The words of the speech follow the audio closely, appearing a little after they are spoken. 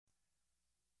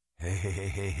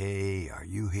Hey, are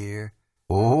you here?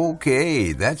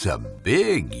 Okay, that's a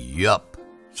big yup.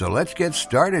 So let's get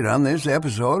started on this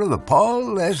episode of the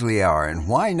Paul Leslie Hour, and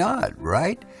why not,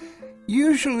 right?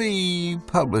 Usually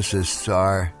publicists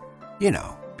are,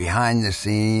 behind the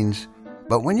scenes,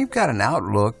 but when you've got an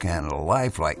outlook and a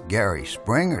life like Gary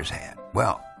Springer's had,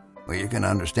 well, you can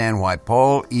understand why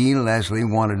Paul E. Leslie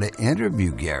wanted to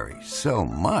interview Gary so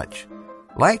much.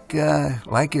 Like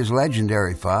his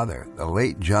legendary father, the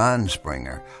late John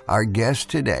Springer, our guest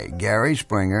today, Gary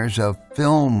Springer's a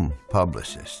film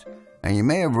publicist. And you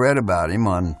may have read about him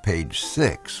on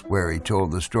PageSix, where he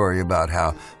told the story about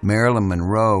how Marilyn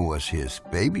Monroe was his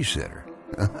babysitter.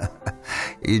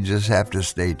 You just have to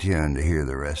stay tuned to hear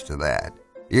the rest of that.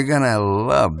 You're going to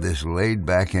love this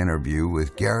laid-back interview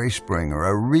with Gary Springer,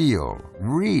 a real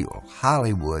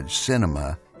Hollywood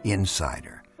cinema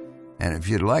insider. And if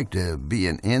you'd like to be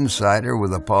an insider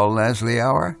with the Paul Leslie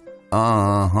Hour,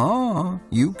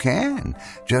 you can.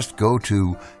 Just go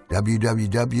to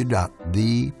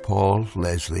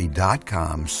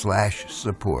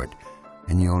www.thepaulleslie.com/support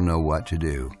and you'll know what to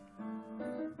do.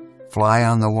 Fly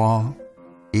on the wall?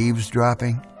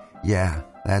 Eavesdropping? Yeah,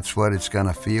 that's what it's going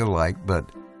to feel like,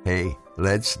 but hey,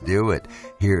 let's do it.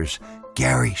 Here's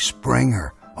Gary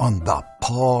Springer on the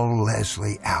Paul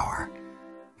Leslie Hour.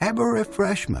 Have a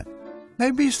refreshment.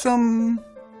 Maybe some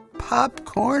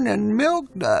popcorn and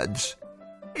milk duds.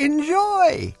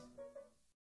 Enjoy!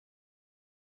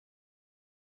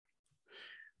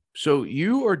 So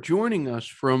you are joining us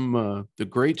from the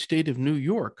great state of New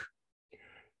York.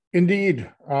 Indeed.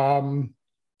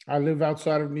 I live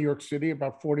outside of New York City,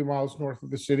 about 40 miles north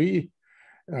of the city,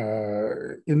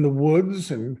 in the woods.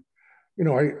 And,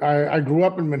 I grew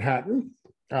up in Manhattan,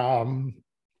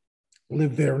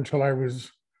 lived there until I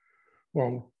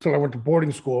went to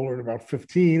boarding school at about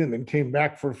 15, and then came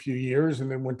back for a few years, and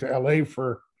then went to LA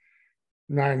for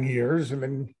 9 years, and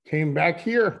then came back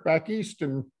east,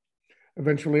 and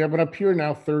eventually I've been up here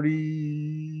now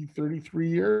 32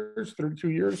 years,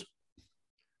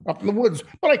 up in the woods.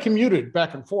 But I commuted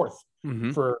back and forth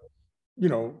for,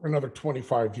 another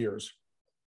 25 years.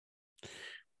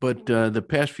 But the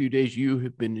past few days, you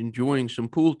have been enjoying some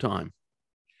pool time.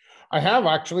 I have,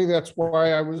 actually. That's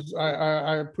why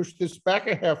I pushed this back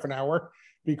a half an hour,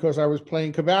 because I was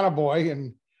playing Cabana Boy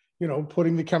and,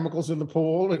 putting the chemicals in the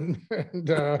pool and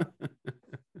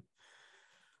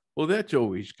Well, that's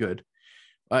always good.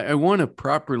 I want to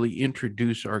properly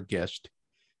introduce our guest.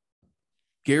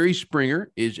 Gary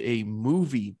Springer is a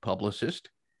movie publicist.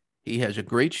 He has a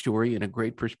great story and a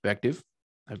great perspective.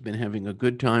 I've been having a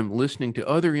good time listening to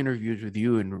other interviews with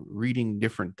you and reading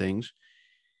different things.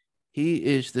 He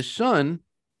is the son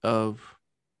of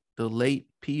the late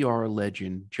PR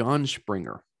legend, John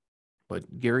Springer.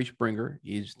 But Gary Springer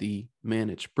is the man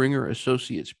at Springer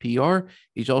Associates PR.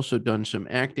 He's also done some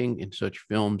acting in such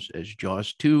films as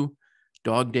Jaws 2,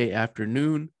 Dog Day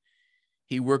Afternoon.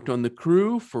 He worked on the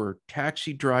crew for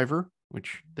Taxi Driver,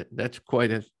 which that's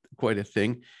quite a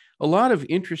thing. A lot of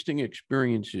interesting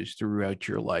experiences throughout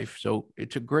your life. So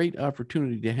it's a great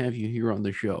opportunity to have you here on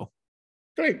the show.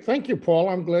 Great. Thank you, Paul.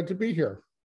 I'm glad to be here.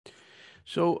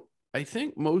 So I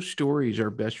think most stories are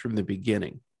best from the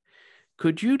beginning.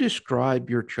 Could you describe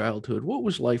your childhood? What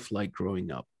was life like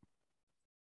growing up?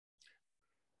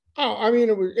 Oh, I mean,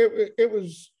 it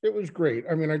was great.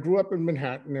 I mean, I grew up in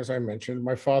Manhattan, as I mentioned.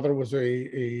 My father was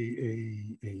a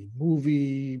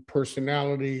movie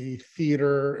personality,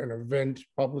 theater, and event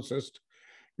publicist,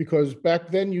 because back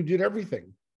then you did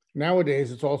everything.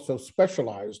 Nowadays, it's also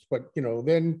specialized, but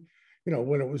then,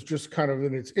 when it was just kind of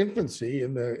in its infancy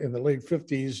in the late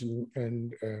 50s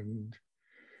and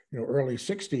early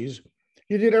 60s,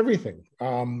 you did everything.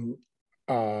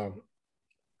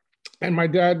 And my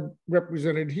dad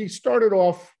he started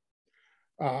off,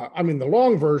 the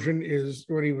long version is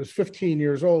when he was 15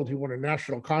 years old, he won a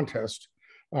national contest.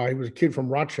 He was a kid from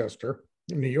Rochester,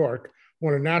 New York,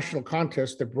 won a national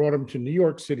contest that brought him to New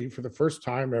York City for the first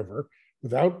time ever,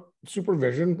 without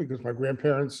supervision, because my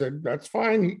grandparents said, that's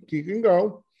fine, he can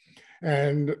go.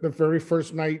 And the very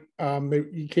first night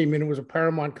he came in, it was a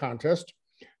Paramount contest.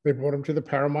 They brought him to the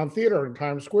Paramount Theater in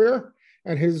Times Square,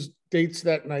 and his dates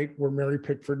that night were Mary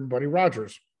Pickford and Buddy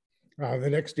Rogers. The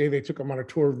next day, they took him on a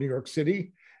tour of New York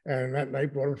City, and that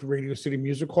night brought him to Radio City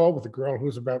Music Hall with a girl who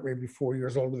was about maybe 4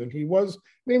 years older than he was,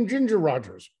 named Ginger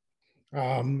Rogers.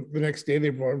 The next day, they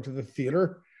brought him to the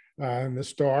theater and the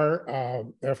Star.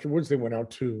 Afterwards, they went out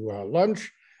to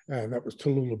lunch, and that was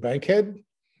Tallulah Bankhead.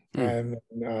 And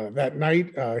that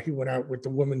night, he went out with the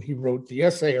woman he wrote the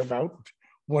essay about,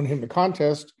 won him the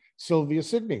contest, Sylvia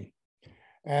Sidney.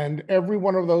 And every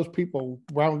one of those people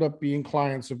wound up being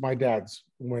clients of my dad's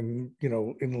when,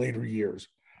 in later years.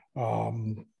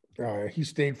 He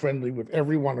stayed friendly with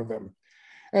every one of them.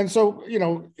 And so,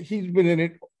 he's been in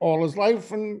it all his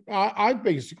life, and I've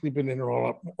basically been in it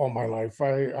all my life.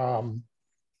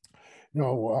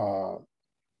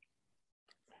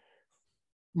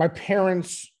 My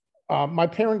parents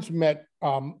met.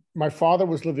 My father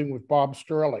was living with Bob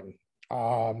Sterling,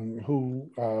 who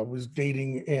was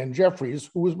dating Ann Jeffries,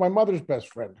 who was my mother's best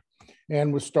friend.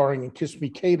 Ann was starring in Kiss Me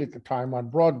Kate at the time on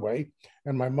Broadway,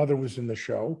 and my mother was in the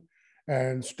show.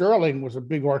 And Sterling was a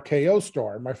big RKO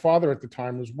star. My father at the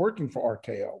time was working for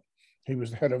RKO. He was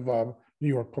the head of New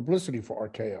York publicity for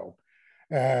RKO.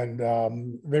 And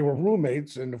they were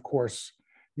roommates. And of course,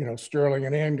 Sterling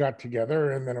and Ann got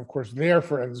together. And then, of course, their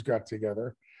friends got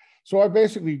together. So I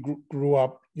basically grew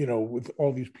up, with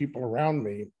all these people around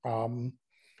me.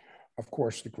 Of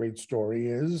course, the great story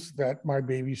is that my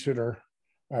babysitter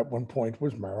at one point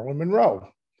was Marilyn Monroe.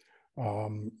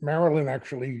 Marilyn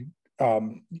actually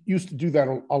used to do that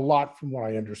a lot, from what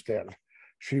I understand.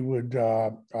 She would,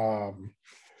 I'm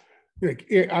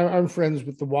friends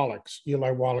with the Wallachs,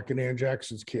 Eli Wallach and Ann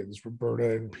Jackson's kids,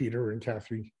 Roberta and Peter and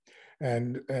Kathy.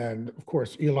 And of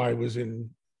course, Eli was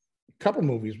in a couple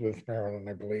movies with Marilyn,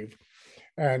 I believe.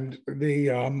 And they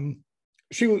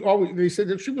said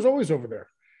that she was always over there,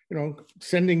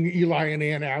 sending Eli and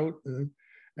Ann out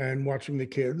and watching the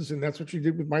kids. And that's what she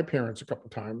did with my parents a couple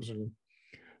of times. And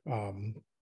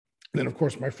then, of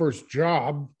course, my first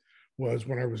job was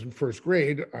when I was in first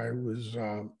grade.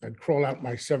 I'd crawl out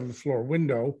my 7th floor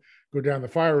window, go down the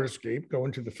fire escape, go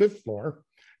into the 5th floor,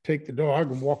 take the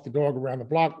dog and walk the dog around the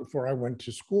block before I went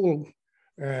to school.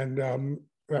 And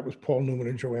that was Paul Newman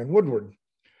and Joanne Woodward.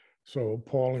 So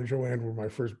Paul and Joanne were my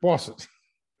first bosses.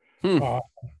 And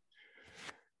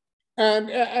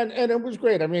it was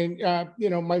great. I mean,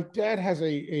 my dad has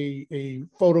a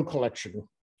photo collection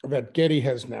that Getty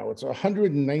has now. It's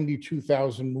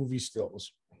 192,000 movie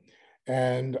stills.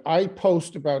 And I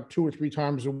post about 2 or 3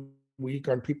 times a week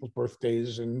on people's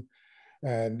birthdays or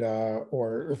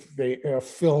if a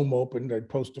film opened, I'd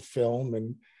post a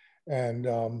film and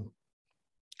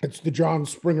it's the John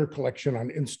Springer collection on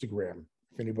Instagram,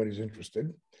 if anybody's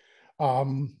interested.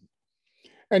 And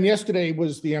yesterday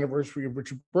was the anniversary of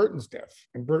Richard Burton's death.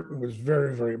 And Burton was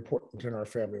very, very important in our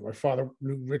family. My father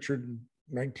knew Richard in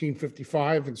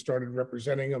 1955 and started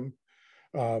representing him,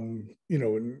 in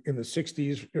the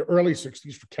 60s, early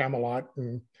 60s for Camelot,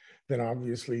 and then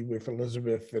obviously with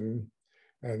Elizabeth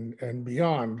and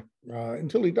beyond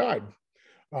until he died.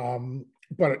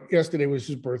 But yesterday was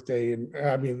his birthday, and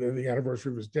the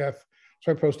anniversary of his death.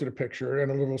 So I posted a picture and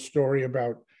a little story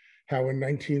about how in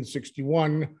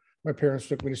 1961, my parents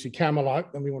took me to see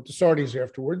Camelot, and we went to Sardi's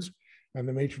afterwards. And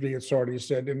the maitre d' at Sardi's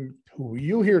said, "And who are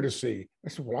you here to see?" I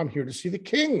said, "Well, I'm here to see the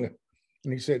king."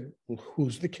 And he said, "Well,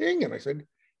 who's the king?" And I said,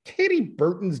 "Katie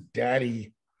Burton's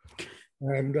daddy."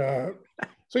 And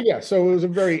so it was a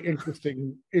very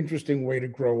interesting way to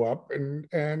grow up.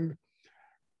 And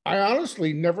I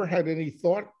honestly never had any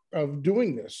thought of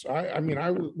doing this. I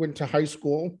went to high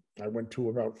school. I went to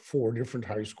about 4 different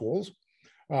high schools.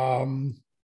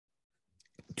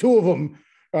 2 of them,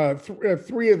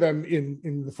 3 of them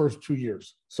in the first 2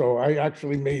 years. So I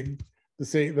actually made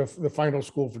the final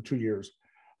school for 2 years.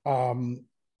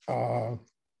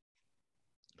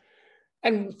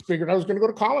 And figured I was going to go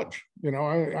to college.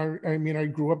 I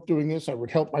grew up doing this. I would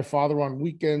help my father on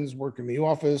weekends, work in the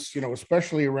office,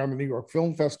 especially around the New York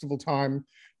Film Festival time,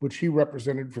 which he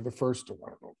represented for the first,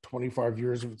 25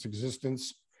 years of its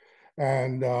existence.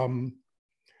 And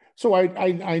so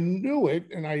I knew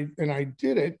it and I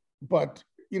did it, but,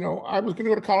 I was going to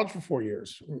go to college for 4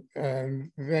 years.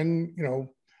 And then,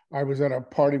 I was at a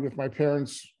party with my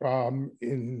parents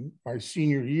in my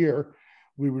senior year.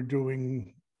 We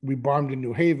bombed in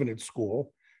New Haven at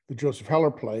school, the Joseph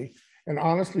Heller play. And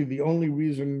honestly, the only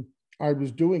reason I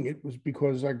was doing it was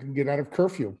because I could get out of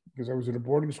curfew, because I was in a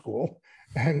boarding school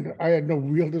and I had no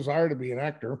real desire to be an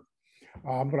actor.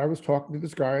 But I was talking to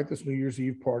this guy at this New Year's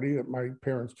Eve party that my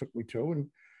parents took me to. And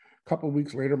a couple of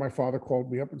weeks later, my father called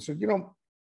me up and said,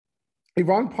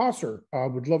 Yvonne Posser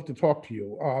would love to talk to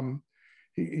you.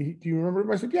 Do you remember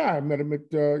him? I said, yeah, I met him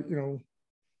at,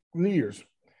 New Year's.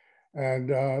 And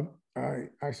I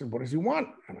said, what does he want?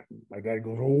 And my dad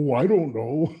goes, oh, I don't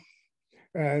know.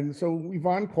 And so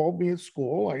Yvonne called me at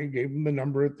school. I gave him the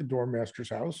number at the doormaster's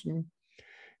house and,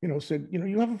 said,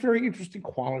 you have a very interesting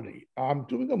quality. I'm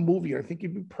doing a movie. I think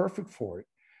you'd be perfect for it.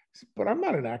 I said, but I'm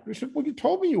not an actor. He said, well, you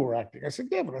told me you were acting. I said,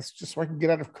 yeah, but that's just so I can get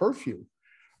out of curfew.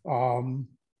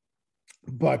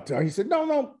 But he said,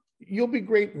 no, you'll be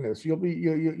great in this. You'll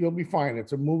be fine.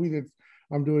 It's a movie that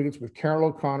I'm doing. It's with Carol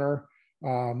O'Connor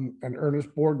and Ernest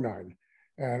Borgnine.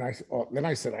 And then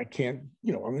I said, I can't,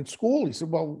 I'm in school. He said,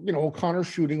 well, O'Connor's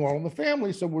shooting All in the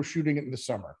Family, so we're shooting it in the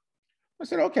summer. I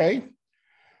said, okay.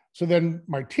 So then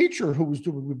my teacher, who was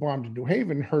doing We Bombed in New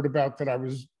Haven, heard about that I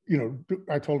was,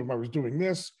 I told him I was doing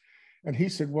this. And he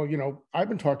said, well, I've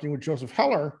been talking with Joseph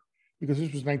Heller, because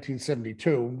this was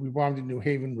 1972. We Bombed in New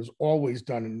Haven was always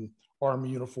done in Army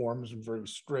uniforms and very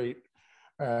straight.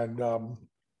 And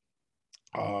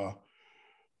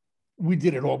we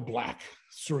did it all black,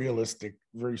 surrealistic,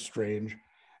 very strange.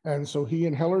 And so he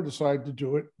and Heller decided to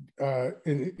do it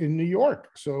in New York.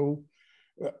 So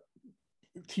the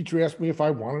teacher asked me if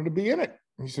I wanted to be in it.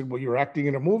 He said, well, you're acting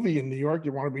in a movie in New York.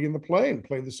 You want to be in the play and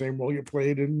play the same role you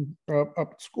played in up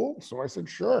at school. So I said,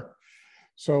 sure.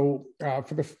 So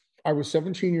I was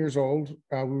 17 years old.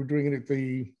 We were doing it at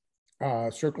the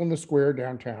Circle in the Square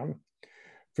downtown.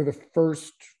 For the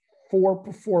first 4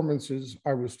 performances,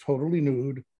 I was totally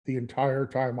nude the entire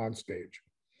time on stage.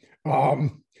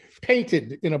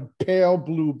 Painted in a pale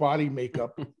blue body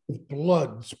makeup with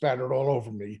blood spattered all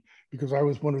over me, because I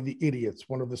was one of the idiots,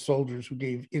 one of the soldiers who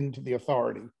gave in to the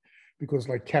authority, because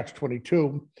like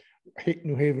Catch-22,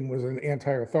 New Haven was an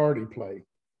anti-authority play.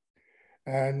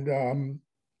 And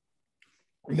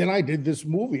then I did this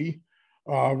movie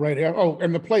right after. Oh,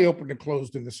 and the play opened and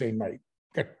closed in the same night.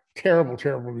 Got terrible,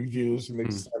 terrible reviews, and they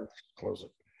decided to close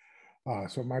it.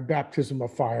 So my baptism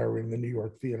of fire in the New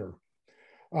York theater.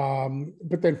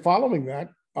 But then following that,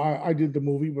 I did the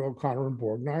movie with O'Connor and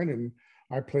Borgnine, and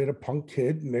I played a punk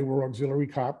kid, and they were auxiliary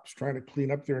cops trying to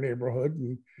clean up their neighborhood.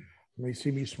 And they see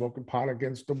me smoking pot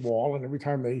against the wall, and every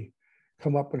time they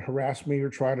come up and harass me or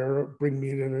try to bring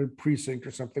me to the precinct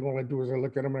or something, all I do is I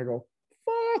look at them and I go,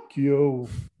 fuck you.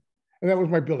 And that was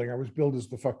my billing. I was billed as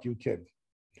the fuck you kid.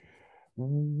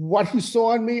 What he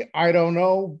saw in me, I don't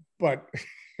know. But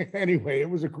anyway, it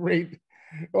was a great,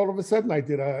 all of a sudden I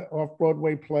did a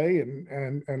off-Broadway play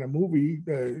and a movie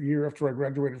the year after I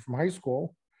graduated from high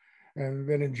school. And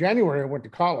then in January, I went to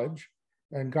college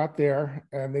and got there,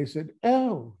 and they said,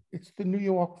 oh, it's the New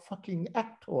York fucking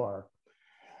actor.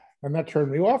 And that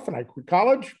turned me off, and I quit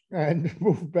college and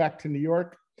moved back to New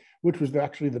York, which was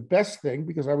actually the best thing,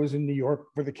 because I was in New York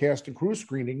for the cast and crew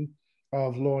screening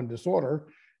of Law and Disorder.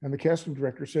 And the casting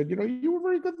director said, you were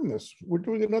very good in this. We're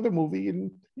doing another movie,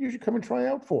 and you should come and try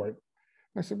out for it.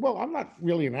 And I said, well, I'm not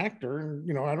really an actor,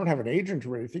 and I don't have an agent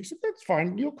or anything. He said, that's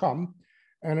fine, you'll come.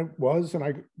 And it was, and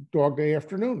I Dog Day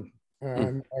Afternoon.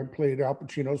 And I played Al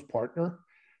Pacino's partner.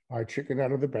 I chickened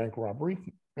out of the bank robbery,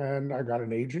 and I got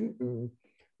an agent, and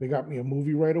they got me a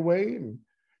movie right away and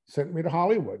sent me to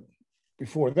Hollywood.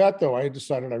 Before that, though, I had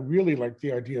decided I really liked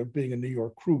the idea of being a New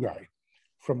York crew guy,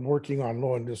 from working on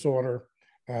Law and Disorder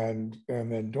and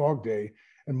then Dog Day.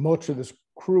 And much of this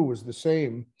crew was the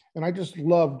same. And I just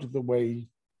loved the way,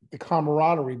 the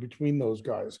camaraderie between those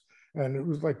guys. And it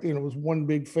was like, it was one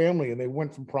big family, and they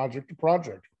went from project to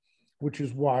project, which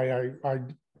is why I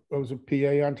was a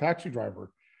PA on Taxi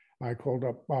Driver. I called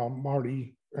up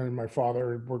Marty, and my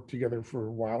father had worked together for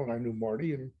a while, and I knew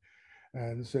Marty,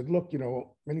 and said, look,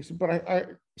 and he said,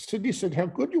 but Sidney said how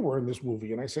good you were in this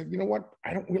movie. And I said, you know what,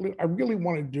 I really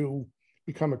want to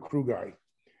become a crew guy.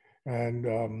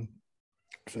 And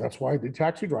so that's why I did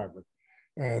Taxi Driver.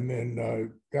 And then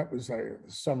that was the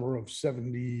summer of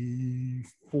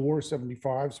 74,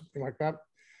 75, something like that.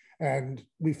 And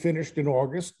we finished in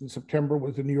August. In September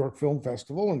was the New York Film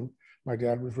Festival, and my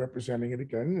dad was representing it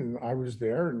again, and I was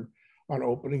there. And on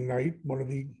opening night, one of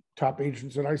the top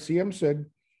agents at ICM said,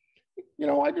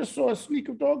 I just saw a sneak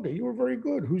of Dog Day. You were very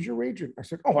good. Who's your agent? I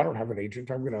said, oh, I don't have an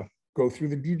agent. I'm going to go through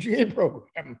the DGA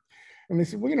program. And they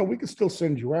said, well, we could still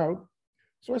send you out.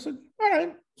 So I said, all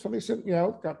right. So they sent me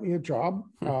out, got me a job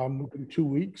within 2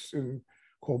 weeks, and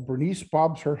called Bernice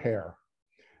Bobs Her Hair.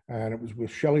 And it was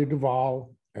with Shelley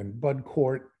Duvall and Bud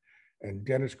Cort and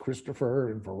Dennis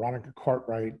Christopher and Veronica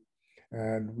Cartwright.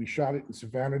 And we shot it in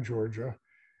Savannah, Georgia.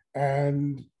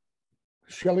 And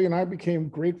Shelley and I became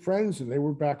great friends, and they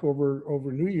were back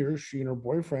over New Year's, she and her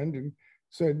boyfriend, and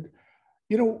said,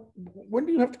 when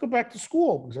do you have to go back to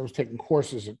school? Because I was taking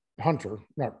courses at Hunter,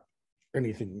 not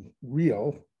anything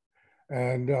real.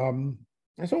 And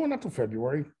I said, well, not till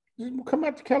February. He said, well, come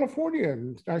out to California.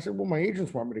 And I said, well, my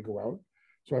agents want me to go out.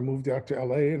 So I moved out to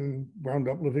LA and wound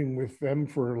up living with them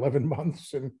for 11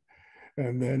 months and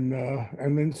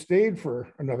then stayed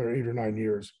for another 8 or 9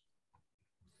 years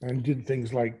and did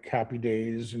things like Happy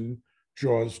Days and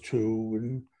Jaws 2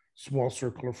 and Small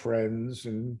Circle of Friends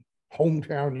and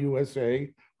Hometown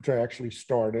USA, which I actually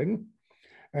starred in.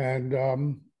 And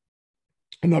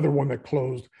another one that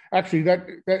closed. Actually,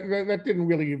 that didn't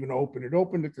really even open. It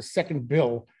opened at the second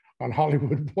bill on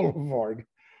Hollywood Boulevard.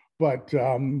 But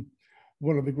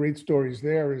one of the great stories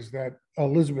there is that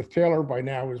Elizabeth Taylor by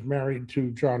now is married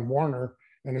to John Warner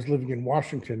and is living in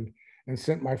Washington, and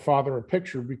sent my father a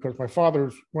picture because my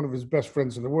father's one of his best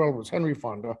friends in the world was Henry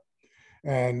Fonda.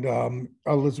 And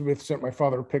Elizabeth sent my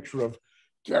father a picture of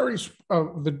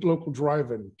the local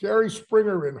drive-in, Gary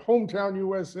Springer in Hometown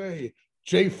USA,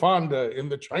 Jay Fonda in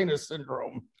the China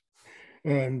Syndrome.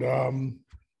 And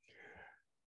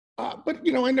but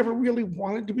you know, I never really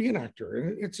wanted to be an actor,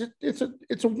 and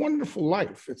it's a wonderful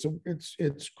life.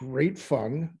 It's great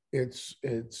fun. It's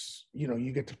you know,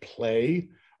 you get to play.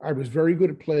 I was very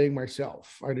good at playing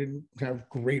myself. I didn't have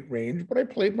great range, but I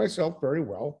played myself very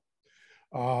well.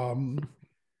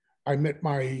 I met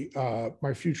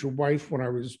my future wife when I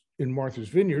was in Martha's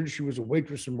Vineyard. She was a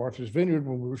waitress in Martha's Vineyard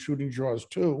when we were shooting Jaws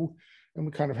 2, and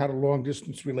we kind of had a long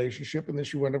distance relationship. And then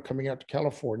she wound up coming out to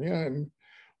California, and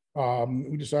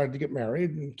we decided to get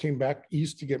married and came back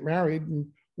east to get married. And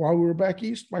while we were back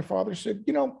east, my father said,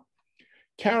 you know,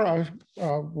 Kara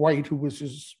White, who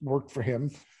worked for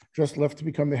him, just left to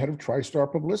become the head of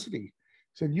TriStar Publicity.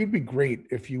 Said, you'd be great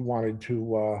if you wanted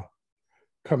to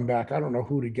come back. I don't know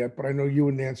who to get, but I know you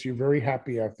and Nancy are very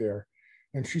happy out there.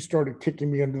 And she started kicking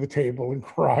me under the table and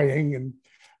crying. And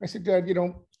I said, Dad, you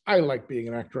know, I like being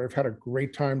an actor. I've had a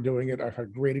great time doing it. I've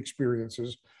had great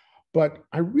experiences. But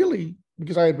I really,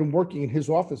 because I had been working in his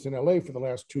office in LA for the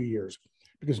last 2 years,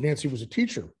 because Nancy was a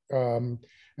teacher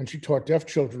and she taught deaf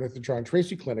children at the John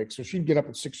Tracy Clinic. So she'd get up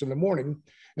at 6 a.m.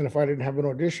 And if I didn't have an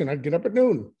audition, I'd get up at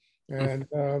noon. And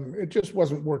it just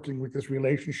wasn't working with this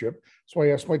relationship. So I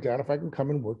asked my dad if I can come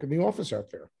and work in the office out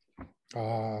there.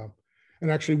 And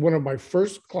actually, one of my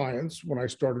first clients when I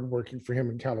started working for him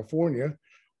in California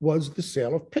was the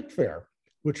sale of Pickfair,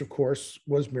 which of course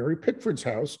was Mary Pickford's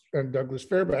house and Douglas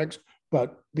Fairbanks,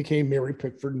 but became Mary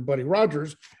Pickford and Buddy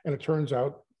Rogers. And it turns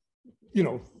out, you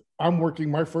know, I'm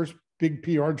working, my first big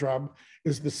PR job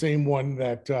is the same one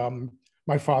that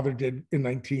my father did in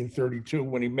 1932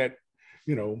 when he met,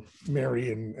 you know,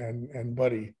 Mary and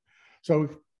Buddy. So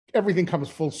everything comes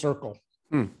full circle.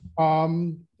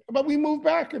 But we moved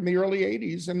back in the early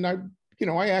 80s, and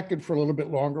I acted for a little bit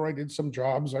longer. I did some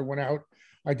jobs. I went out,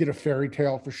 I did a fairy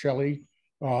tale for Shelley.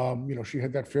 You know, she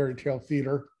had that fairy tale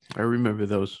theater. I remember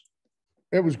those.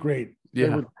 It was great.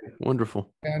 Yeah,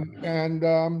 wonderful.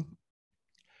 And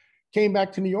came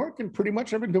back to New York, and pretty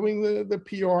much I've been doing the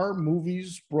PR,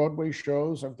 movies, Broadway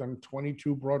shows. I've done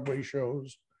 22 Broadway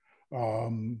shows.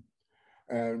 And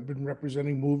been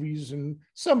representing movies and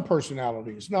some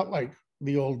personalities, not like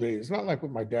the old days, not like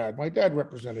with my dad. My dad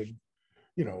represented,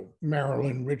 you know,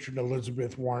 Marilyn, Richard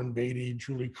Elizabeth, Warren Beatty,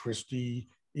 Julie Christie,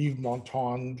 Yves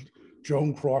Montand,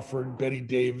 Joan Crawford, Betty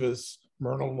Davis,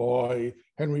 Myrna Loy,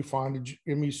 Henry Fonda,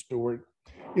 Jimmy Stewart.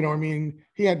 You know, I mean,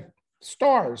 he had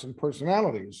stars and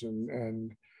personalities,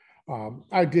 and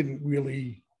I didn't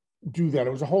really do that.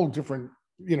 It was a whole different,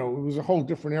 you know, it was a whole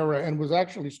different era, and was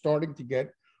actually starting to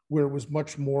get where it was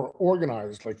much more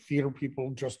organized. Like theater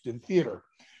people just did theater,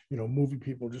 you know, movie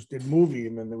people just did movie,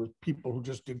 and then there was people who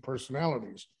just did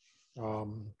personalities.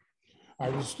 I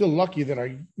was still lucky that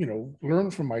I, you know,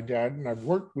 learned from my dad, and I've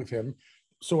worked with him,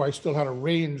 so I still had a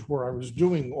range where I was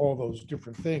doing all those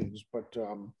different things. But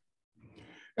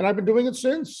and I've been doing it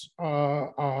since.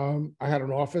 I had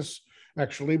an office,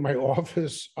 actually, my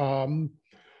office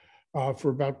for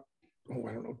about,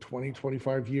 I don't know, 20,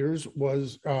 25 years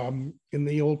was in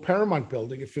the old Paramount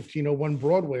building at 1501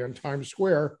 Broadway on Times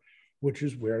Square, which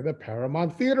is where the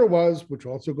Paramount Theater was, which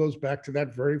also goes back to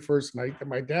that very first night that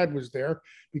my dad was there,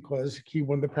 because he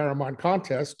won the Paramount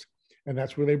contest, and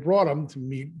that's where they brought him to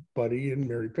meet Buddy and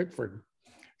Mary Pickford.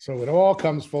 So it all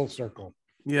comes full circle.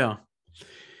 Yeah.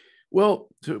 Well,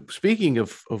 so speaking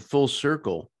of full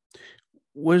circle,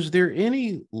 was there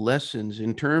any lessons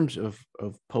in terms of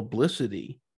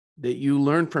publicity that you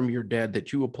learned from your dad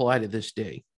that you apply to this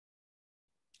day?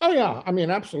 Oh, yeah. I mean,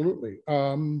 absolutely.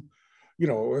 You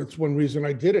know, it's one reason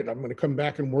I did it. I'm going to come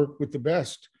back and work with the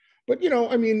best. But, you know,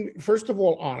 I mean, first of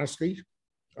all, honesty.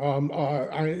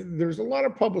 There's a lot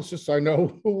of publicists I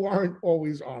know who aren't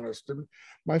always honest. And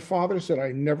my father said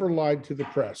I never lied to the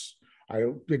press. I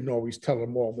didn't always tell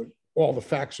them all the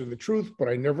facts and the truth, but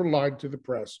I never lied to the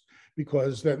press,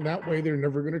 because then that way they're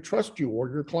never going to trust you or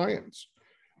your clients.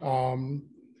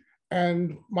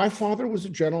 And my father was a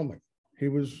gentleman. He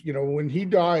was, you know, when he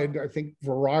died, I think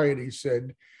Variety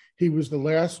said he was the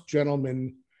last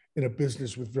gentleman in a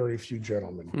business with very few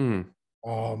gentlemen.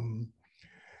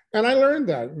 And I learned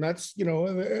that, and that's, you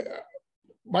know,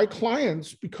 my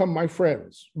clients become my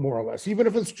friends, more or less, even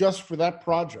if it's just for that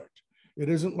project. It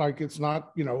isn't like it's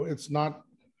not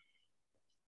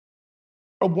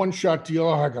a one-shot deal.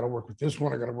 Oh, I got to work with this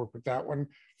one. I got to work with that one.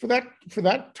 For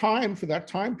that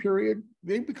time period,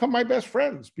 they become my best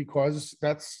friends because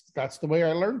that's the way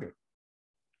I learned it.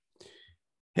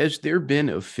 Has there been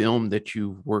a film that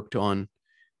you've worked on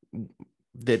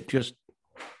that just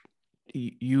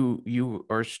you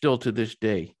are still to this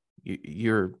day,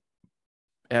 you're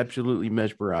absolutely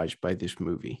mesmerized by this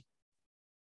movie?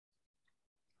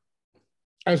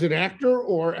 As an actor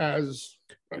or as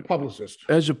a publicist?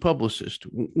 As a publicist,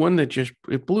 one that just,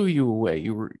 it blew you away.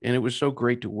 And it was so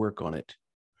great to work on it.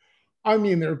 I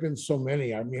mean, there have been so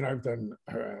many. I mean, I've done,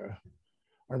 I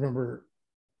remember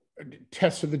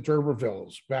Tess of the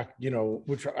D'Urbervilles back,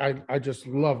 which I just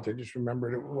loved. I just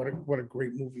remembered it. What a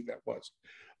great movie that was.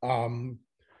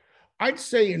 I'd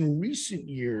say in recent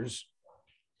years,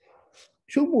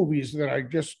 two movies that I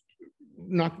just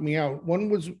knocked me out.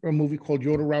 One was a movie called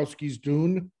Jodorowsky's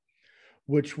Dune,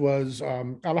 which was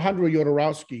Alejandro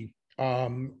Jodorowsky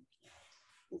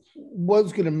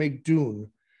was going to make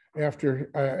Dune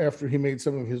after he made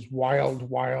some of his wild,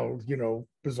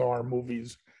 bizarre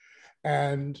movies,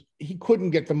 and he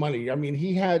couldn't get the money. I mean,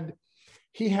 he had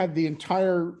the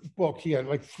entire book. He had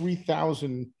like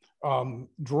 3,000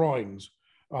 drawings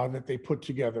that they put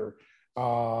together,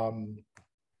 and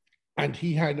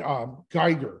he had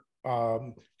Geiger,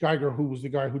 who was the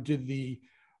guy who did the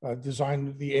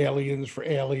designed the aliens for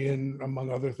Alien,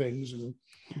 among other things, and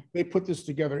they put this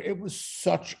together. It was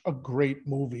such a great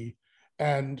movie,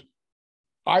 and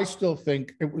I still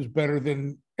think it was better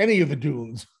than any of the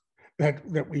Dunes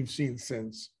that we've seen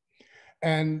since.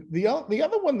 And the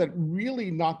other one that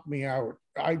really knocked me out,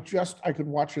 I could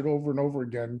watch it over and over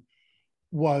again,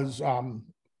 was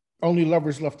Only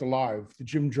Lovers Left Alive, the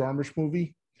Jim Jarmusch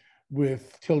movie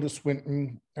with Tilda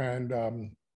Swinton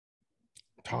and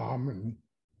Tom. And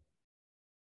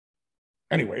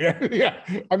anyway, yeah.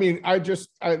 I mean,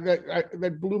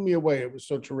 that blew me away. It was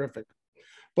so terrific.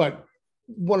 But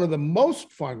one of the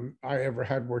most fun I ever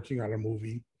had working on a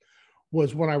movie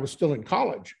was when I was still in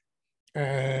college.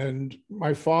 And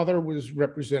my father was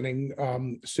representing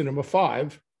Cinema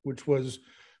 5, which was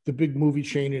the big movie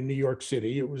chain in New York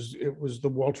City. It was the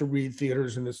Walter Reed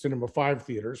theaters and the Cinema 5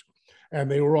 theaters, and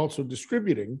they were also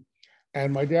distributing.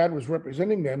 And my dad was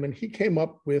representing them, and he came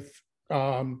up with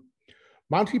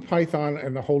Monty Python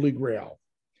and the Holy Grail.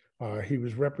 He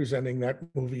was representing that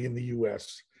movie in the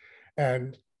U.S.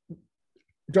 And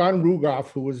Don Rugoff,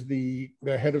 who was the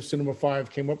head of Cinema 5,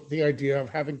 came up with the idea of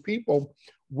having people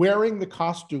wearing the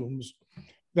costumes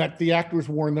that the actors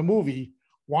wore in the movie,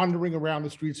 wandering around the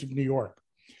streets of New York.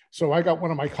 So I got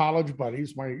one of my college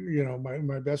buddies,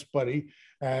 my best buddy,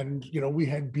 and we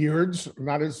had beards,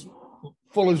 not as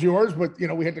full as yours, but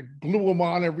we had to glue them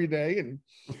on every day.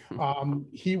 And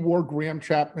he wore Graham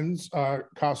Chapman's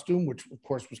costume, which of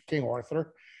course was King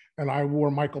Arthur, and I wore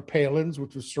Michael Palin's,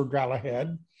 which was Sir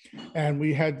Galahad. And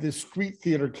we had this street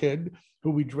theater kid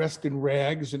who we dressed in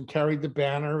rags and carried the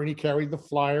banner, and he carried the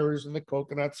flyers and the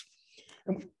coconuts.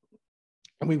 And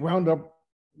we wound up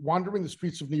wandering the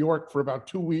streets of New York for about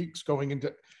 2 weeks, going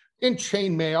in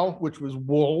chainmail, which was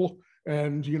wool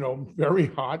and, very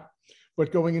hot,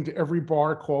 but going into every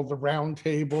bar called the Round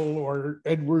Table or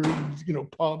Edward's,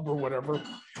 pub or whatever,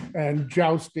 and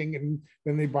jousting, and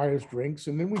then they buy us drinks.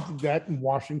 And then we did that in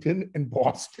Washington and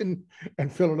Boston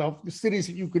and Philadelphia, the cities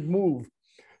that you could move.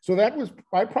 So that was,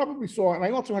 I probably saw, and I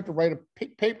also had to write a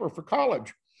paper for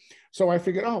college. So I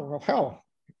figured, oh, well, hell,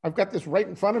 I've got this right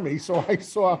in front of me. So I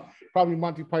saw probably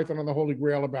Monty Python and the Holy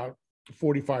Grail about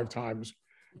 45 times.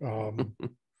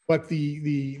 But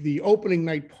the opening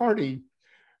night party,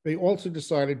 they also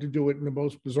decided to do it in the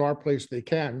most bizarre place they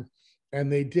can.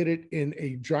 And they did it in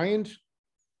a giant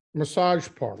massage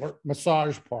parlor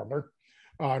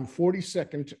on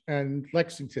 42nd and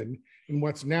Lexington, in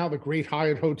what's now the Great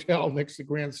Hyatt Hotel next to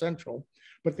Grand Central.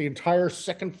 But the entire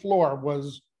second floor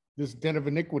was this den of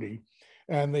iniquity.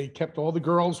 And they kept all the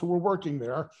girls who were working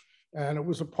there. And it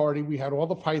was a party. We had all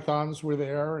the Pythons were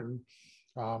there, and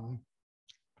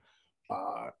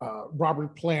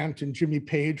Robert Plant and Jimmy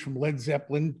Page from Led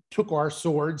Zeppelin took our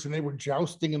swords, and they were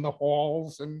jousting in the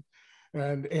halls. And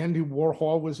Andy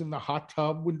Warhol was in the hot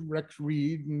tub with Rex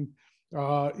Reed, and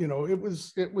it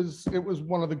was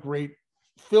one of the great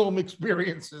film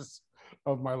experiences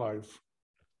of my life.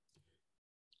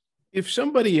 If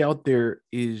somebody out there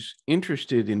is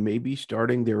interested in maybe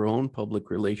starting their own public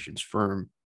relations firm,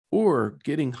 or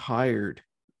getting hired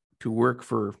to work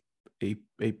for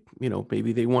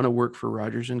maybe they want to work for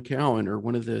Rogers and Cowan or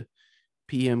one of the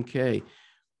PMK,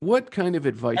 What kind of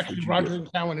advice Actually, would you Rogers give?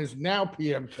 and Cowan is now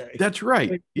PMK. That's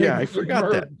right. Yeah, I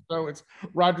forgot that. So it's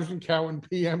Rogers and Cowan,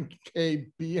 PMK,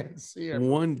 BNC.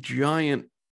 One giant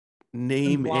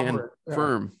name and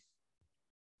firm.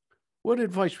 What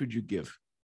advice would you give?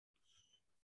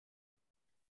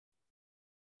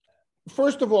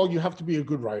 First of all, you have to be a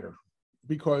good writer,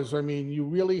 because I mean, you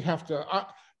really have to.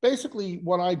 Basically,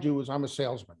 what I do is I'm a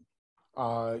salesman.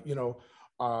 I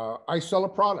sell a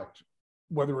product,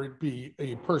 whether it be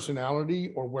a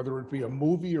personality or whether it be a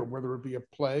movie or whether it be a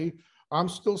play. I'm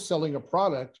still selling a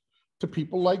product to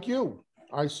people like you.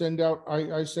 I send out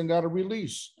a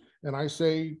release and I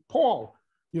say, Paul,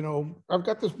 I've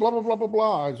got this blah, blah, blah, blah,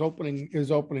 blah is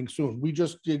opening soon. We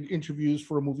just did interviews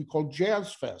for a movie called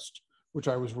Jazz Fest, which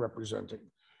I was representing.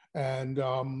 And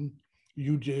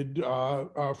you did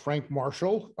Frank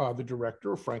Marshall, the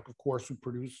director. Frank, of course, who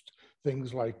produced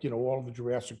things like, all of the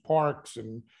Jurassic Parks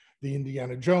and the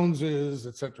Indiana Joneses,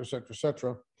 et cetera, et cetera, et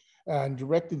cetera, and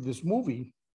directed this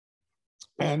movie.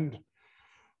 But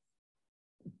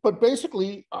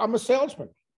basically, I'm a salesman.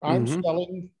 I'm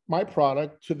selling my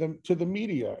product to the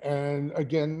media, and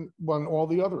again, on all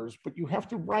the others. But you have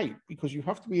to write, because you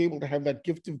have to be able to have that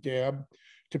gift of gab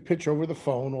to pitch over the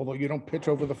phone, although you don't pitch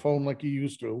over the phone like you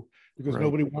used to, because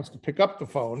nobody wants to pick up the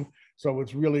phone. So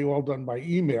it's really all done by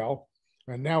email.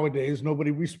 And nowadays,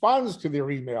 nobody responds to their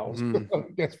emails.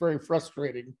 It gets very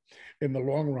frustrating in the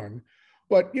long run.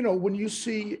 But, when you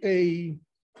see a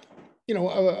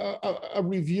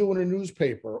review in a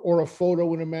newspaper or a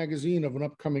photo in a magazine of an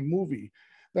upcoming movie,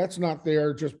 that's not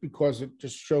there just because it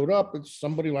just showed up. It's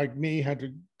somebody like me had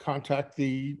to contact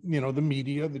the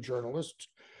media, the journalists.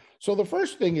 So the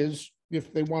first thing is,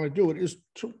 if they want to do it, is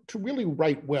to really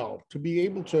write well, to be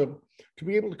able to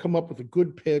come up with a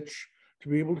good pitch, to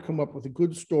be able to come up with a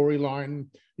good storyline.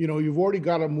 You've already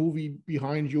got a movie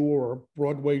behind you, or a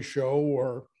Broadway show,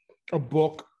 or a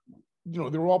book.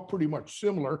 They're all pretty much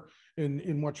similar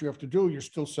in what you have to do. You're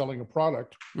still selling a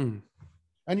product, and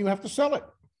you have to sell it.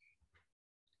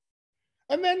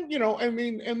 And then,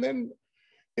 and then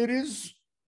it is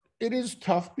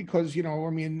tough, because,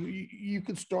 you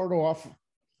could start off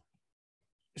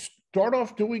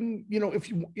doing, if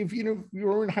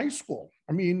you're in high school.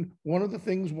 I mean, one of the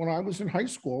things when I was in high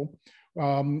school,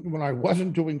 when I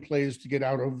wasn't doing plays to get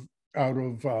out of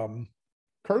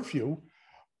curfew,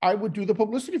 I would do the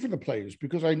publicity for the plays,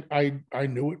 because I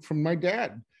knew it from my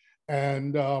dad.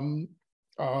 And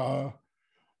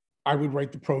I would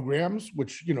write the programs,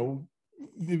 which,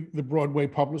 the Broadway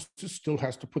publicist still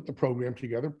has to put the program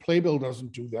together. Playbill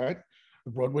doesn't do that.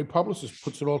 The Broadway publicist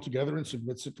puts it all together and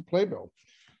submits it to Playbill.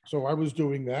 So I was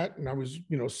doing that, and I was,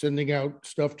 sending out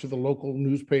stuff to the local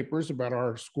newspapers about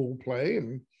our school play.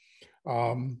 And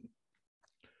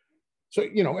so,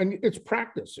 and it's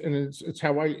practice, and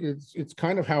it's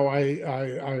kind of how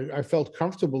I felt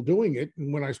comfortable doing it.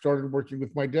 And when I started working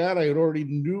with my dad, I had already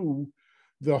knew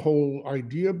the whole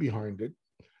idea behind it.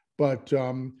 But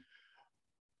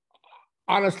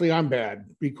honestly, I'm bad,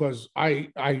 because I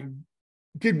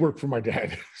did work for my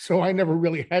dad. So I never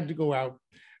really had to go out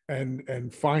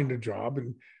and find a job.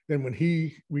 And then when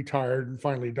he retired and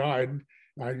finally died,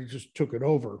 I just took it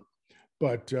over.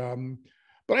 But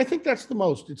I think that's the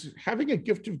most. It's having a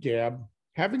gift of gab,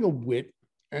 having a wit,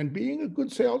 and being a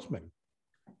good salesman.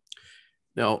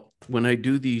 Now, when I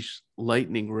do these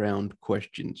lightning round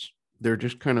questions, they're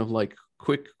just kind of like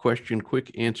quick question,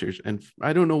 quick answers. And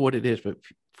I don't know what it is, but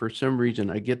for some reason,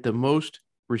 I get the most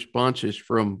responses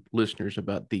from listeners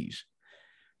about these.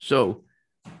 So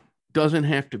doesn't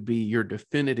have to be your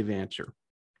definitive answer,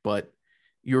 but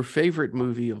your favorite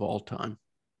movie of all time.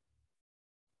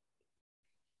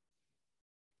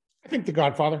 I think The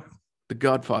Godfather. The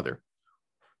Godfather.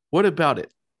 What about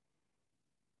it?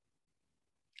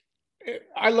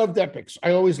 I loved epics.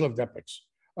 I always loved epics.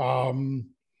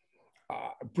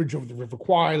 Bridge over the River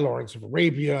Kwai, Lawrence of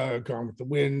Arabia, Gone with the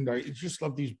Wind. I just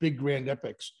love these big, grand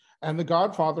epics. And The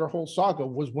Godfather whole saga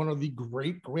was one of the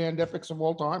great grand epics of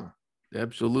all time.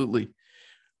 Absolutely.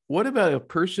 What about a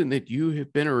person that you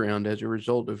have been around as a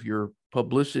result of your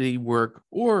publicity work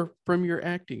or from your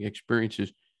acting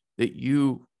experiences that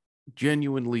you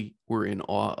genuinely were in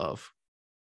awe of?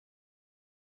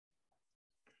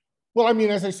 Well, I mean,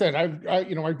 as I said,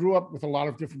 I grew up with a lot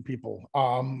of different people.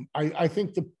 I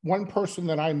think the one person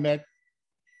that I met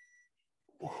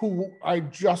who I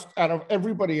just, out of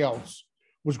everybody else,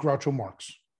 was Groucho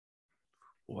Marx.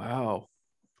 Wow.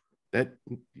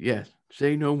 Yes,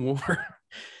 say no more.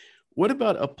 What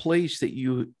about a place that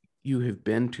you have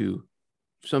been to?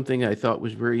 Something I thought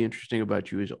was very interesting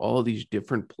about you is all these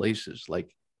different places.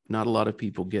 Like, not a lot of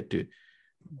people get to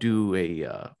do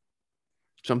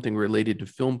something related to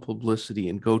film publicity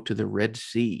and go to the Red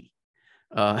Sea.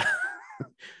 Uh,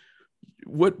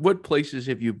 what places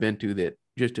have you been to, that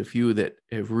just a few that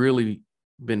have really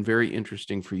been very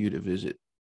interesting for you to visit?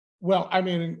 Well, I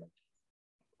mean,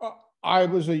 I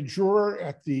was a juror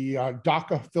at the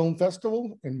Dhaka Film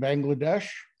Festival in Bangladesh.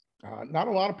 Not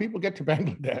a lot of people get to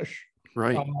Bangladesh.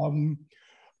 Right.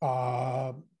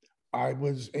 I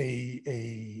was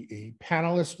a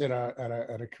panelist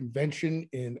at a convention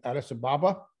in Addis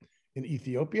Ababa in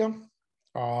Ethiopia.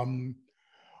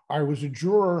 I was a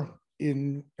juror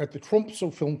at the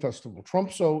Tromsø Film Festival.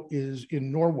 Tromsø is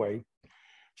in Norway,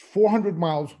 400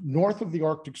 miles north of the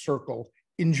Arctic Circle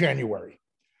in January.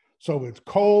 So it's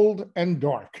cold and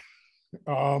dark.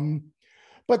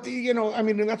 But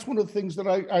and that's one of the things that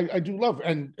I do love.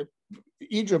 And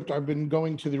Egypt, I've been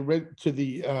going to the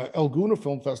El Gouna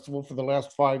Film Festival for the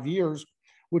last 5 years,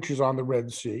 which is on the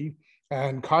Red Sea,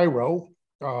 and Cairo.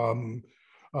 El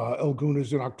Gouna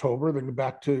is in October. Then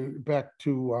back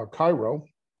to Cairo,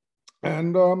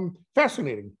 and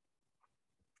fascinating.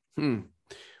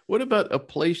 What about a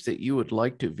place that you would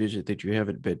like to visit that you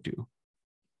haven't been to?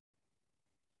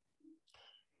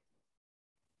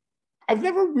 I've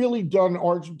never really done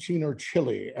Argentina or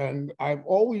Chile, and I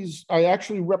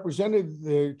actually represented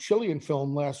the Chilean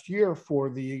film last year for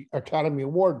the Academy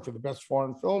Award for the Best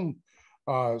Foreign Film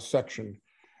section.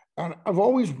 And I've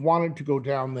always wanted to go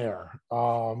down there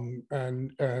and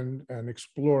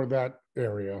explore that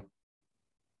area.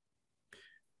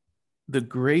 The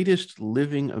greatest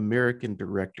living American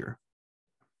director?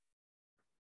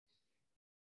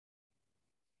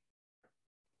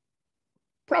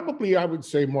 Probably, I would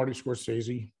say Marty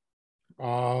Scorsese.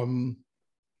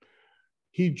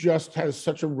 He just has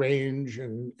such a range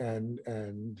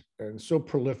and so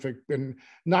prolific, and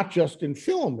not just in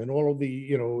film, and all of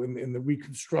the in the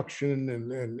reconstruction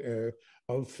and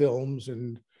of films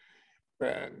and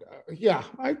yeah,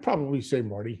 I'd probably say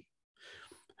Marty.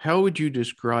 How would you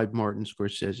describe Martin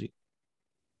Scorsese?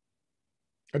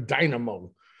 A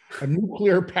dynamo, a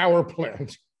nuclear power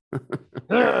plant.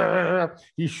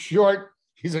 He's short.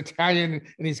 He's Italian,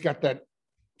 and he's got that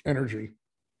energy.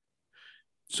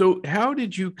 So how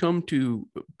did you come to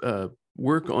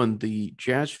work on the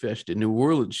Jazz Fest in New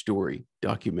Orleans story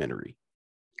documentary?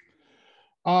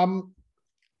 Well,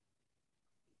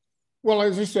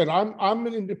 as I said, I'm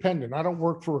an independent. I don't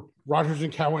work for Rogers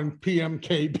and Cowan,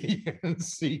 PMK,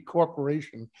 BNC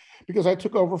Corporation, because I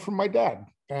took over from my dad.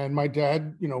 And my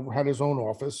dad, had his own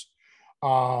office.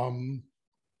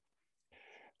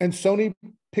 And Sony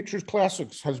Pictures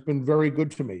Classics has been very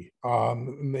good to me.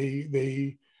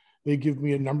 They give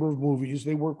me a number of movies.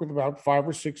 They work with about 5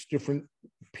 or 6 different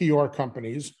PR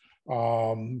companies,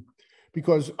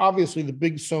 because obviously the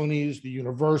big Sonys, the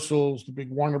Universals, the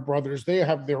big Warner Brothers, they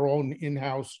have their own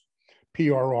in-house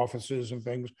PR offices and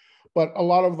things. But a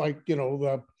lot of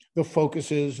the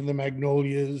Focuses and the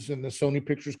Magnolias and the Sony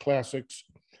Pictures Classics,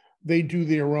 they do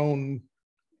their own.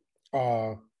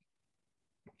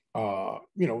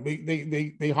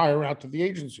 They hire out to the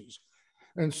agencies,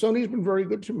 and Sony's been very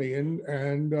good to me.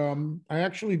 And I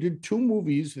actually did 2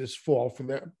 movies this fall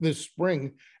this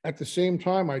spring. At the same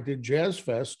time, I did Jazz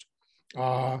Fest,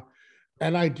 and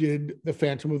I did The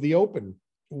Phantom of the Open,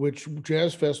 which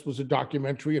Jazz Fest was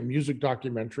a music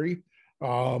documentary.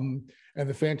 And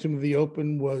The Phantom of the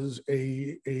Open was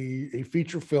a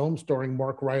feature film starring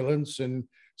Mark Rylance and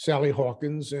Sally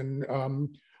Hawkins, and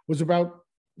was about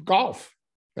golf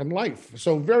and life.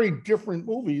 So very different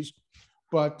movies,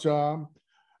 but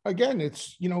again,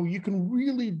 it's, you can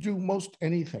really do most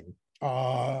anything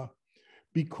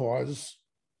because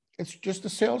it's just a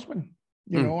salesman.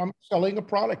 I'm selling a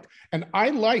product, and I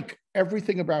like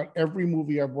everything about every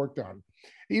movie I've worked on.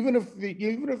 Even if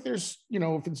there's,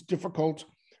 if it's difficult,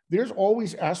 there's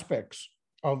always aspects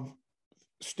of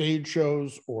stage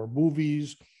shows or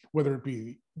movies, whether it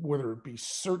be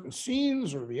certain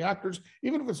scenes or the actors,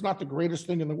 even if it's not the greatest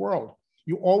thing in the world,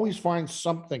 you always find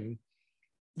something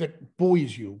that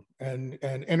buoys you and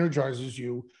energizes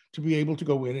you to be able to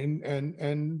go in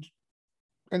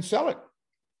and sell it.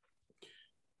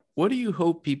 What do you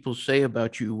hope people say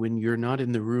about you when you're not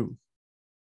in the room?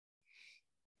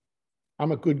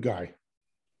 I'm a good guy.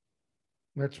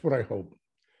 That's what I hope.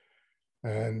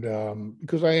 And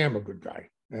because I am a good guy.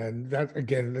 And that,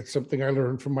 again, that's something I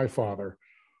learned from my father,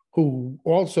 who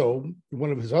also,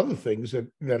 one of his other things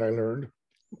that I learned,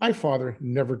 my father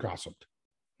never gossiped,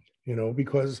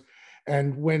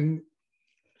 and when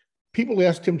people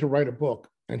asked him to write a book,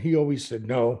 and he always said,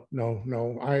 no,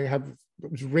 I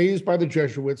was raised by the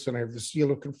Jesuits, and I have the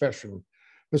seal of confession.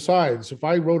 Besides, if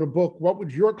I wrote a book, what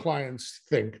would your clients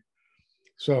think?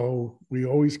 So we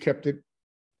always kept it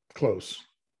close.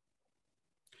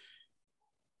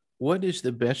 What is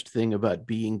the best thing about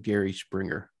being Gary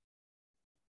Springer?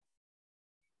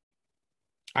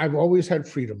 I've always had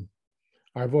freedom.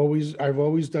 I've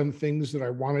always done things that I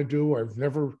want to do. I've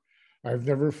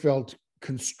never felt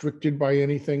constricted by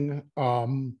anything.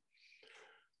 I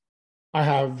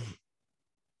have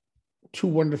two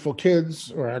wonderful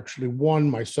kids, or actually one.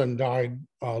 My son died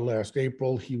last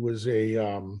April. He was he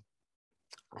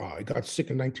got sick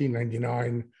in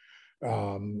 1999,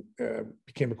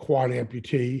 became a quad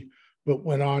amputee, but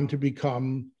went on to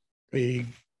become a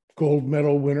gold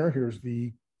medal winner. Here's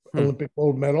the Olympic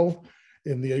gold medal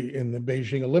in the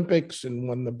Beijing Olympics, and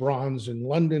won the bronze in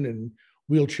London in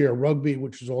wheelchair rugby,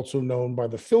 which is also known by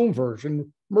the film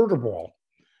version Murderball,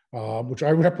 which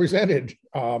I represented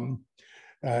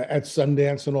at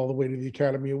Sundance and all the way to the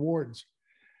Academy Awards.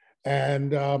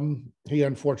 And he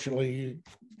unfortunately,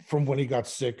 from when he got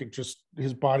sick,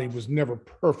 his body was never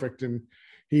perfect, and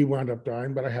he wound up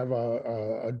dying. But I have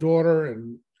a daughter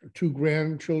and two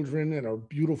grandchildren and a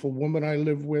beautiful woman I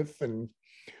live with, and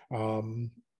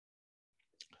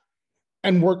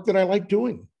work that I like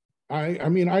doing. I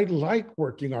mean, I like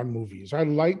working on movies. I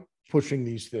like pushing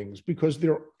these things because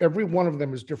every one of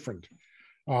them is different.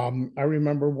 I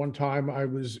remember one time I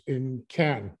was in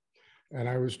Cannes and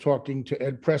I was talking to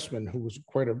Ed Pressman, who was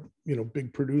quite a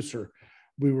big producer.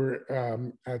 We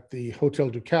were at the Hotel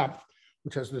du Cap,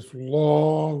 which has this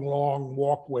long, long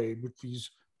walkway with these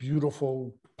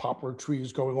beautiful poplar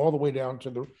trees going all the way down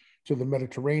to the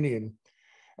Mediterranean.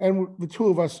 And the two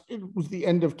of us, it was the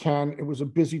end of Cannes. It was a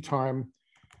busy time.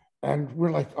 And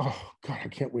we're like, oh, God, I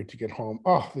can't wait to get home.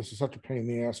 Oh, this is such a pain in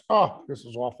the ass. Oh, this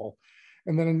is awful.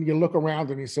 And then you look around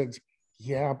and he says,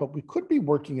 yeah, but we could be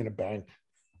working in a bank.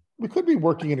 We could be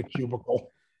working in a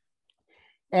cubicle.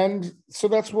 And so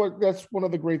that's one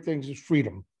of the great things is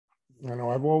freedom.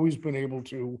 I've always been able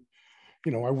to,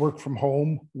 I worked from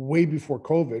home way before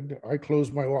COVID. I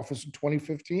closed my office in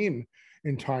 2015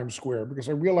 in Times Square because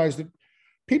I realized that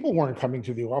people weren't coming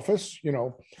to the office.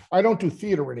 I don't do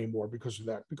theater anymore because of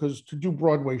that, because to do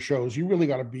Broadway shows, you really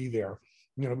got to be there,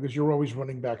 because you're always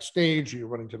running backstage, or you're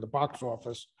running to the box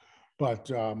office.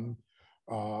 But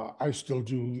I still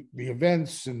do the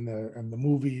events and the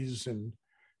movies and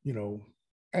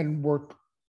work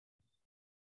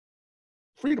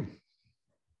freedom.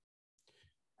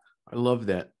 I love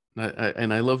that.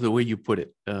 And I love the way you put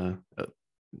it.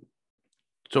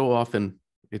 So often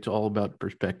it's all about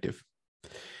perspective.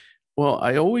 Well,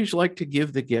 I always like to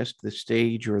give the guest the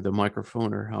stage or the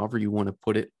microphone, or however you want to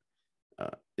put it.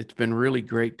 It's been really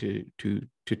great to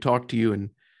talk to you,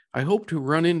 and I hope to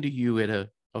run into you at a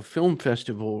film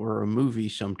festival or a movie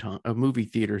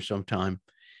theater sometime.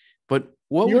 But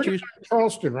You're in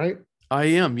Charleston, right? I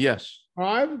am, yes.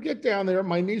 I would get down there.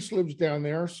 My niece lives down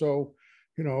there, so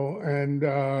and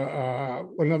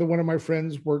another one of my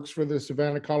friends works for the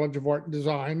Savannah College of Art and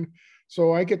Design.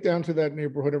 So I get down to that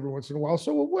neighborhood every once in a while.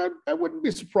 So I wouldn't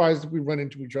be surprised if we run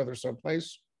into each other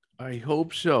someplace. I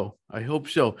hope so.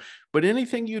 But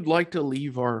anything you'd like to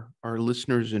leave our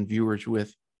listeners and viewers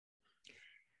with?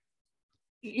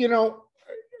 You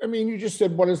just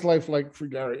said, what is life like for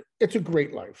Gary? It's a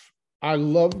great life. I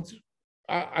loved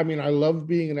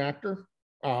being an actor.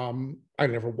 I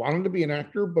never wanted to be an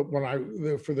actor, but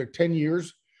for the 10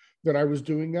 years that I was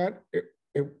doing that,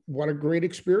 what a great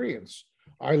experience.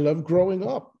 I love growing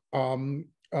up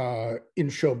in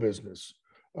show business,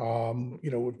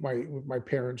 with my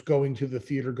parents going to the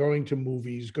theater, going to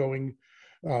movies,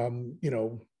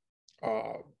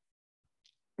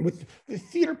 with the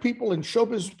theater people and show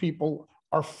business people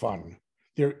are fun.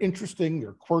 They're interesting.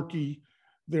 They're quirky.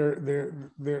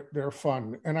 They're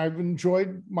fun. And I've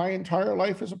enjoyed my entire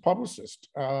life as a publicist.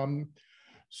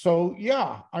 So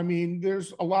yeah,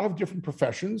 there's a lot of different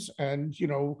professions, and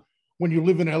when you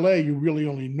live in LA, you really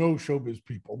only know showbiz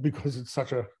people because it's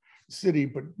such a city.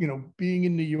 But being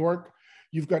in New York,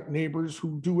 you've got neighbors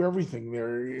who do everything.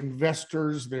 They're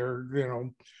investors, they're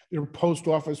post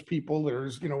office people,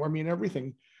 there's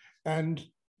everything. And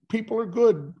people are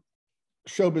good.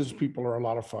 Showbiz people are a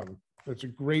lot of fun. It's a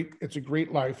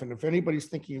great life. And if anybody's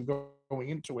thinking of going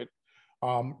into it,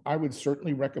 I would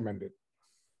certainly recommend it.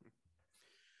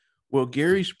 Well,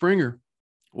 Gary Springer,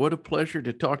 what a pleasure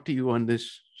to talk to you on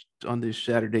this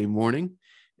Saturday morning.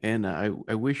 And I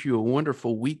wish you a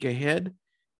wonderful week ahead.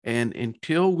 And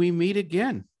until we meet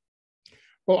again.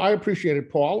 Well, I appreciate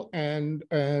it, Paul. And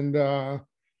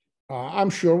I'm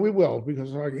sure we will,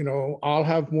 because, I'll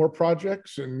have more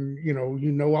projects, and,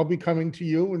 I'll be coming to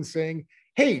you and saying,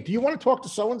 hey, do you want to talk to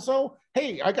so-and-so?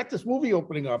 Hey, I got this movie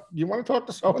opening up. Do you want to talk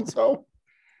to so-and-so?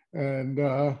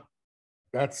 And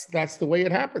that's the way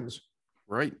it happens.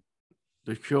 Right.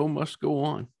 The show must go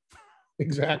on.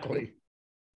 Exactly.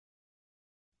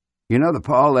 You know, the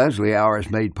Paul Leslie Hour is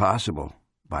made possible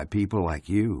by people like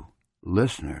you,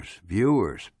 listeners,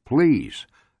 viewers. Please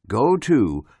go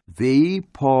to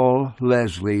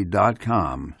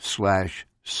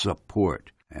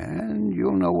thepaulleslie.com/support, and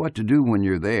you'll know what to do when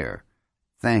you're there.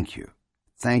 Thank you.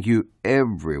 Thank you,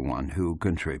 everyone who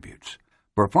contributes.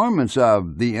 Performance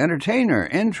of The Entertainer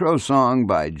intro song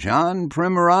by John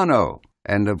Primorano.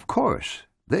 And of course,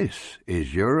 this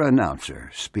is your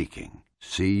announcer speaking.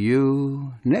 See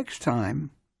you next time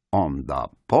on the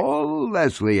Paul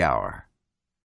Leslie Hour.